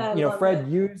 And Fred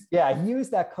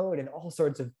used that code in all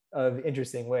sorts of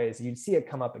interesting ways. You'd see it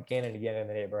come up again and again in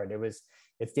the neighborhood.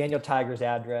 It's Daniel Tiger's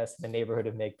address, the neighborhood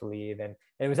of make believe, and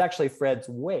it was actually Fred's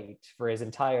weight for his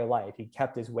entire life. He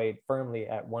kept his weight firmly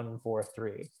at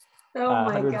 143. Oh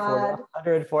my God!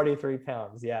 143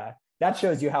 pounds. Yeah, that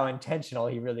shows you how intentional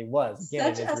he really was.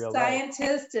 Again, such a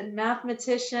scientist and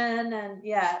mathematician, and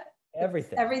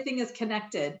everything is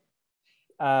connected.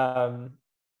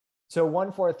 So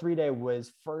 143 Day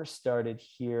was first started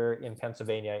here in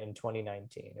Pennsylvania in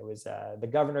 2019. It was the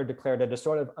governor declared it a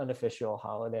sort of unofficial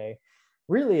holiday.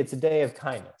 Really, it's a day of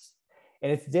kindness.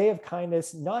 And it's a day of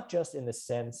kindness, not just in the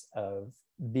sense of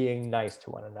being nice to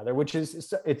one another, which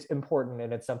it's important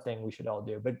and it's something we should all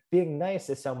do, but being nice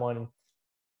to someone,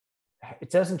 it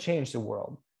doesn't change the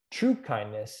world. True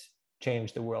kindness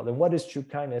changed the world. And what is true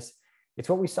kindness? It's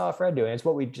what we saw Fred doing. It's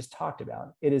what we just talked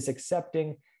about. It is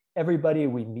accepting everybody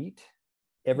we meet,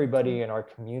 everybody in our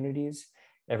communities,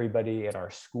 everybody in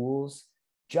our schools,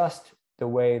 just the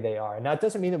way they are. And that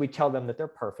doesn't mean that we tell them that they're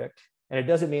perfect. And it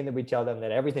doesn't mean that we tell them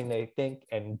that everything they think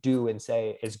and do and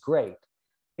say is great.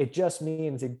 It just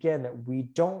means, again, that we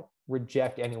don't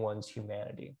reject anyone's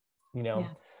humanity.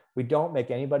 We don't make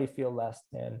anybody feel less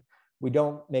than. We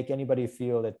don't make anybody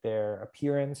feel that their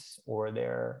appearance or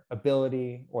their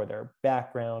ability or their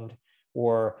background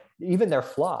or even their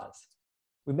flaws,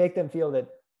 we make them feel that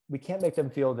we can't make them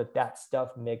feel that that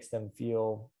stuff makes them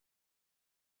feel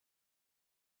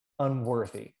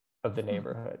unworthy of the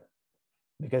neighborhood.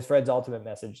 Because Fred's ultimate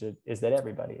message is that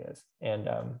everybody is. And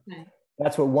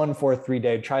that's what 143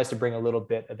 Day tries to bring a little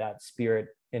bit of that spirit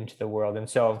into the world. And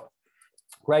so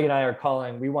Greg and I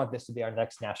are we want this to be our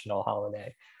next national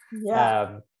holiday.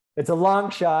 Yeah. It's a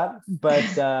long shot,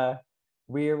 but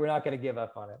we're not going to give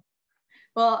up on it.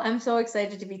 Well, I'm so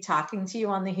excited to be talking to you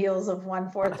on the heels of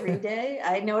 143 Day.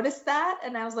 I noticed that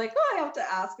and I was like, oh, I have to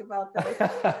ask about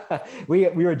this. we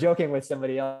were joking with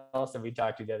somebody else that we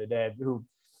talked to the other day who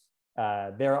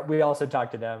we also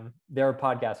talked to them. Their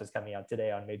podcast was coming out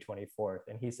today on May 24th.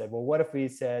 And he said, well, what if we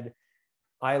said,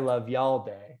 I love y'all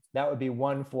day? That would be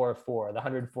 144, the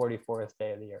 144th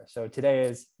day of the year. So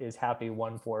today is happy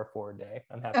 144 day.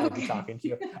 I'm happy to be talking to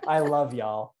you. I love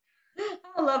y'all.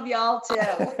 I love y'all too.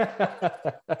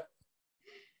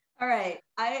 All right.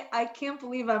 I can't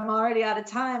believe I'm already out of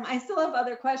time. I still have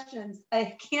other questions.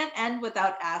 I can't end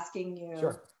without asking you,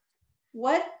 sure,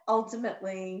 what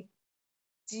ultimately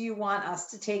do you want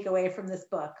us to take away from this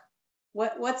book?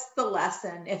 What's the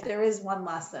lesson, if there is one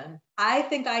lesson? I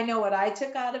think I know what I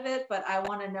took out of it, but I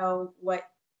want to know what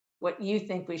you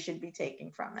think we should be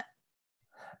taking from it.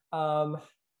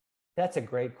 That's a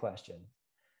great question.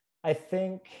 I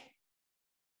think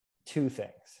two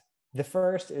things. The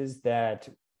first is that,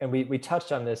 and we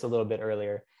touched on this a little bit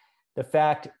earlier, the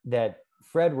fact that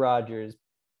Fred Rogers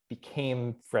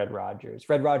became Fred Rogers.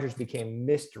 Fred Rogers became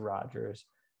Mr. Rogers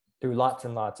through lots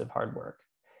and lots of hard work.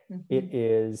 Mm-hmm. It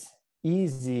is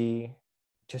easy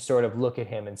to sort of look at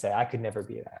him and say, I could never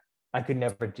be that. I could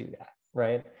never do that,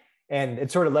 right? And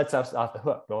it sort of lets us off the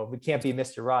hook. Well, if we can't be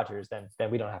Mr. Rogers, then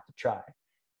we don't have to try.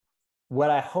 What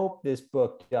I hope this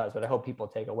book does, what I hope people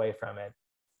take away from it,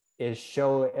 is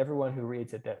show everyone who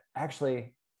reads it that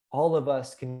actually all of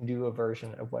us can do a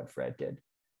version of what Fred did.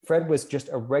 Fred was just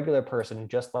a regular person,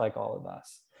 just like all of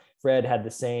us. Fred had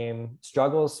the same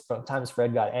struggles. Sometimes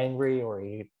Fred got angry or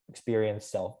he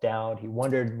experienced self-doubt. He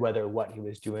wondered whether what he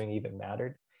was doing even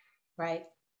mattered. Right.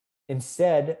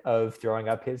 Instead of throwing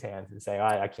up his hands and saying,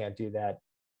 I can't do that,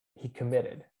 he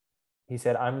committed. He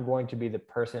said, I'm going to be the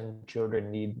person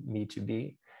children need me to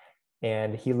be.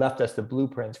 And he left us the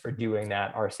blueprints for doing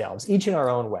that ourselves, each in our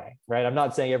own way, right? I'm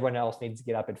not saying everyone else needs to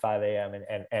get up at 5 a.m.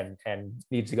 and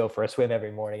needs to go for a swim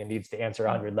every morning and needs to answer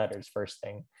 100 letters first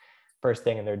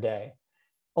thing in their day.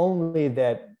 Only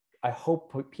that I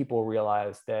hope people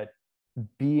realize that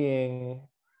being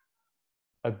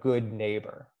a good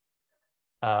neighbor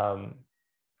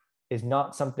is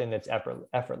not something that's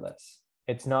effortless.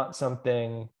 It's not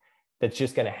something that's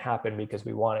just going to happen because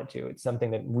we want it to. It's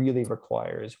something that really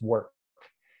requires work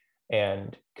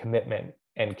and commitment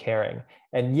and caring.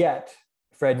 And yet,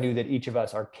 Fred knew that each of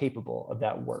us are capable of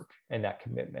that work and that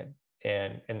commitment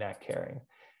and that caring.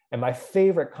 And my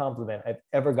favorite compliment I've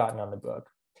ever gotten on the book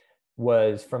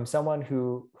was from someone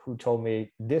who told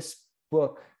me this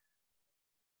book,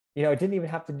 it didn't even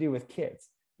have to do with kids.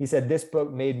 He said, this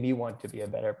book made me want to be a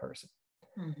better person.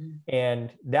 Mm-hmm.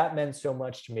 And that meant so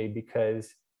much to me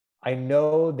because I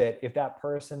know that if that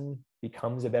person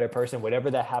becomes a better person,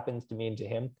 whatever that happens to mean to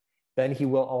him, then he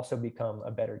will also become a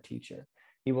better teacher.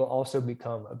 He will also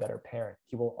become a better parent.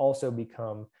 He will also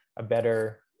become a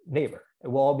better neighbor. It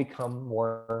will all become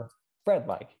more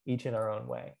Fred-like, each in our own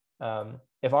way.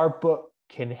 If our book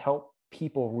can help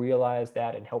people realize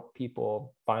that and help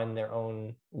people find their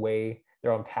own way,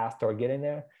 their own path toward getting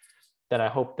there, then I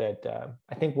hope that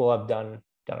I think we'll have done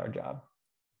our job.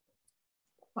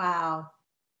 Wow.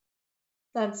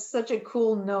 That's such a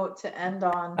cool note to end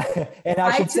on. And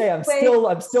I should say, I'm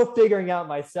still figuring out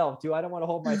myself too. I don't want to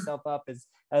hold myself up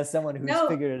as someone who's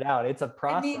figured it out. It's a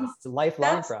process. It's a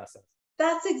lifelong process.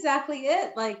 That's exactly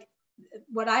it. Like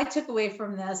what I took away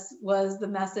from this was the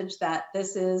message that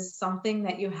this is something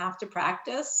that you have to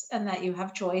practice and that you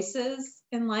have choices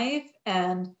in life,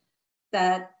 and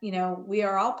that, we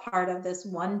are all part of this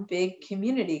one big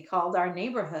community called our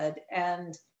neighborhood,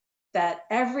 and that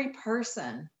every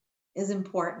person is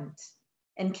important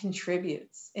and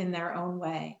contributes in their own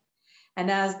way.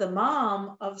 And as the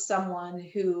mom of someone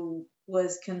who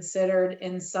was considered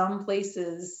in some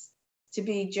places to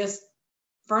be just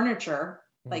furniture,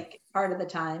 like part of the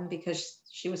time, because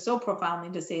she was so profoundly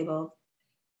disabled,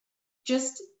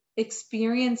 just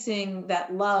experiencing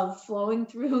that love flowing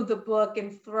through the book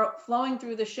and flowing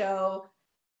through the show,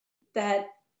 that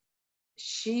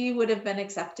she would have been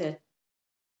accepted,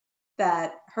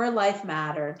 that her life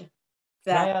mattered.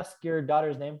 Can I ask your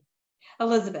daughter's name?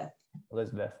 Elizabeth.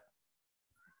 Elizabeth.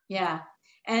 Yeah.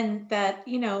 And that,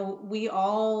 we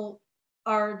all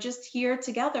are just here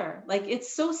together. Like,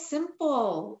 it's so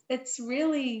simple. It's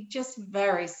really just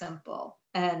very simple.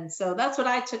 And so that's what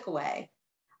I took away.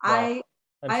 Well,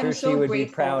 I'm sure she would be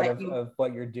proud of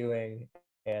what you're doing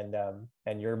and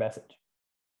your message.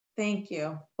 Thank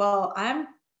you. Well, I'm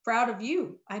proud of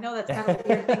you. I know that's kind of a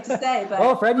weird thing to say, but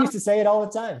well, Fred used to say it all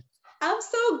the time. I'm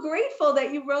so grateful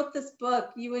that you wrote this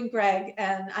book, you and Greg,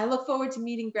 and I look forward to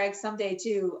meeting Greg someday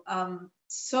too.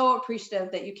 so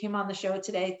appreciative that you came on the show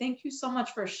today. Thank you so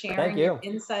much for sharing your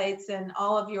insights and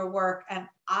all of your work. And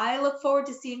I look forward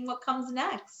to seeing what comes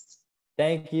next.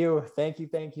 Thank you. Thank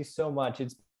you so much.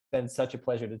 It's been such a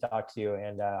pleasure to talk to you.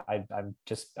 And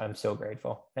I'm so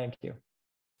grateful. Thank you.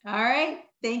 All right.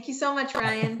 Thank you so much,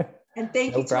 Ryan. And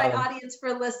thank you to my audience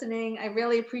for listening. I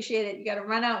really appreciate it. You got to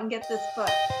run out and get this book.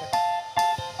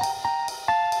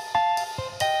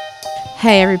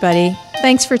 Hey, everybody.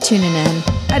 Thanks for tuning in.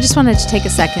 I just wanted to take a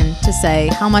second to say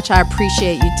how much I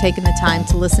appreciate you taking the time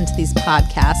to listen to these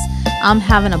podcasts. I'm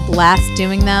having a blast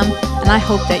doing them, and I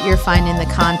hope that you're finding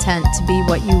the content to be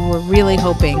what you were really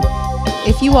hoping.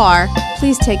 If you are,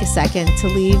 please take a second to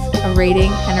leave a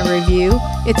rating and a review.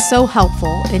 It's so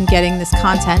helpful in getting this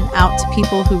content out to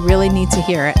people who really need to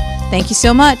hear it. Thank you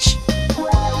so much.